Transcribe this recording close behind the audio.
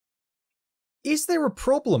Is there a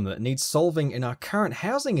problem that needs solving in our current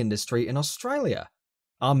housing industry in Australia?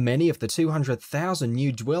 Are many of the 200,000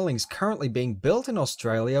 new dwellings currently being built in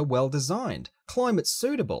Australia well designed, climate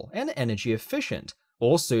suitable, and energy efficient,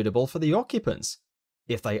 or suitable for the occupants?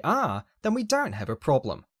 If they are, then we don't have a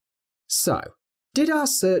problem. So, did our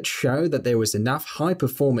search show that there was enough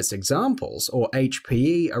high-performance examples, or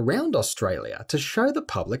HPE, around Australia to show the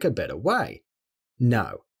public a better way?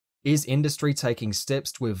 No. Is industry taking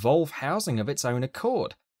steps to evolve housing of its own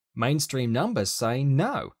accord? Mainstream numbers say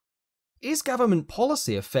no. Is government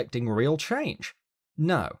policy affecting real change?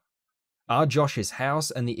 No. Are Josh's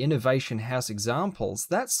house and the Innovation House examples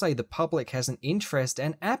that say the public has an interest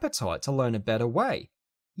and appetite to learn a better way?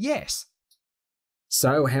 Yes.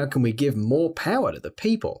 So how can we give more power to the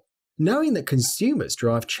people, knowing that consumers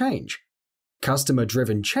drive change?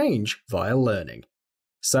 Customer-driven change via learning.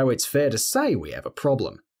 So it's fair to say we have a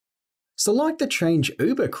problem. So like the change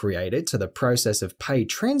Uber created to the process of paid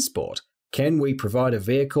transport, can we provide a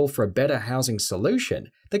vehicle for a better housing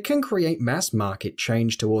solution that can create mass market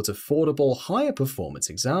change towards affordable, higher performance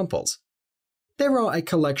examples? There are a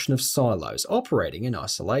collection of silos operating in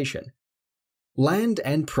isolation. Land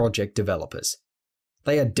and project developers.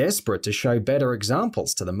 They are desperate to show better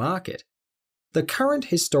examples to the market. The current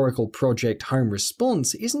historical project Home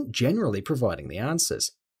Response isn't generally providing the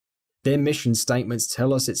answers. Their mission statements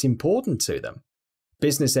tell us it's important to them.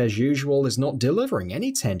 Business as usual is not delivering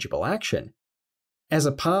any tangible action. As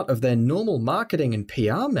a part of their normal marketing and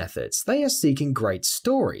PR methods, they are seeking great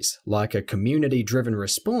stories, like a community-driven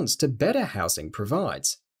response to better housing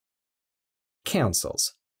provides.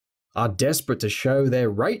 Councils are desperate to show their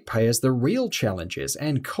ratepayers the real challenges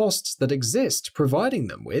and costs that exist, providing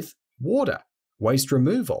them with water, waste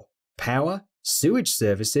removal, power, sewage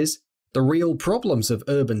services, the real problems of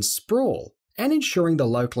urban sprawl, and ensuring the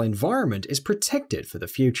local environment is protected for the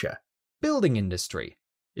future. Building industry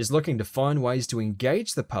is looking to find ways to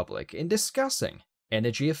engage the public in discussing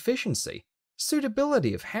energy efficiency,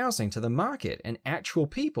 suitability of housing to the market and actual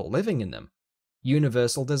people living in them,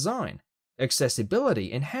 universal design,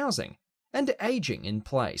 accessibility in housing, and aging in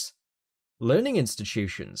place. Learning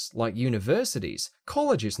institutions like universities,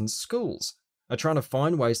 colleges, and schools are trying to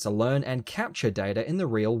find ways to learn and capture data in the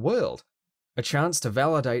real world, a chance to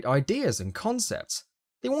validate ideas and concepts.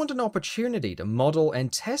 They want an opportunity to model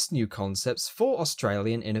and test new concepts for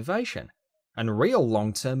Australian innovation, and real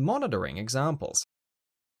long-term monitoring examples.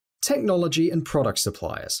 Technology and product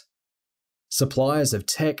suppliers. Suppliers of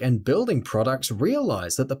tech and building products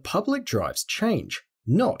realise that the public drives change,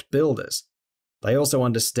 not builders. They also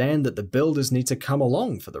understand that the builders need to come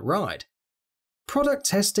along for the ride. Product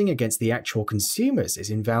testing against the actual consumers is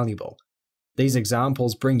invaluable. These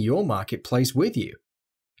examples bring your marketplace with you.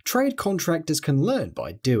 Trade contractors can learn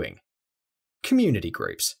by doing. Community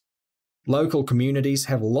groups. Local communities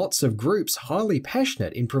have lots of groups highly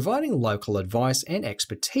passionate in providing local advice and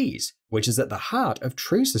expertise, which is at the heart of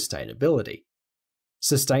true sustainability.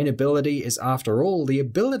 Sustainability is, after all, the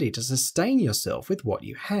ability to sustain yourself with what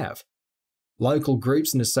you have. Local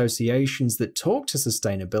groups and associations that talk to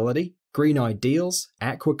sustainability, green ideals,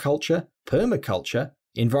 aquaculture, permaculture,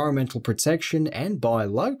 environmental protection, and buy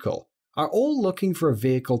local are all looking for a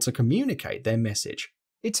vehicle to communicate their message.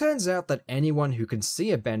 It turns out that anyone who can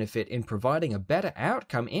see a benefit in providing a better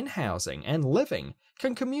outcome in housing and living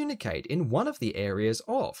can communicate in one of the areas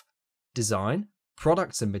of design,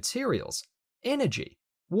 products and materials, energy,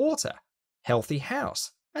 water, healthy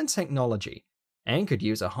house, and technology, and could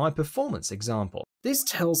use a high-performance example. This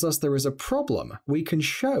tells us there is a problem we can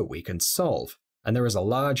show we can solve, and there is a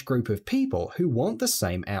large group of people who want the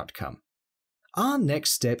same outcome. Our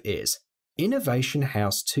next step is Innovation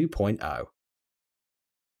House 2.0.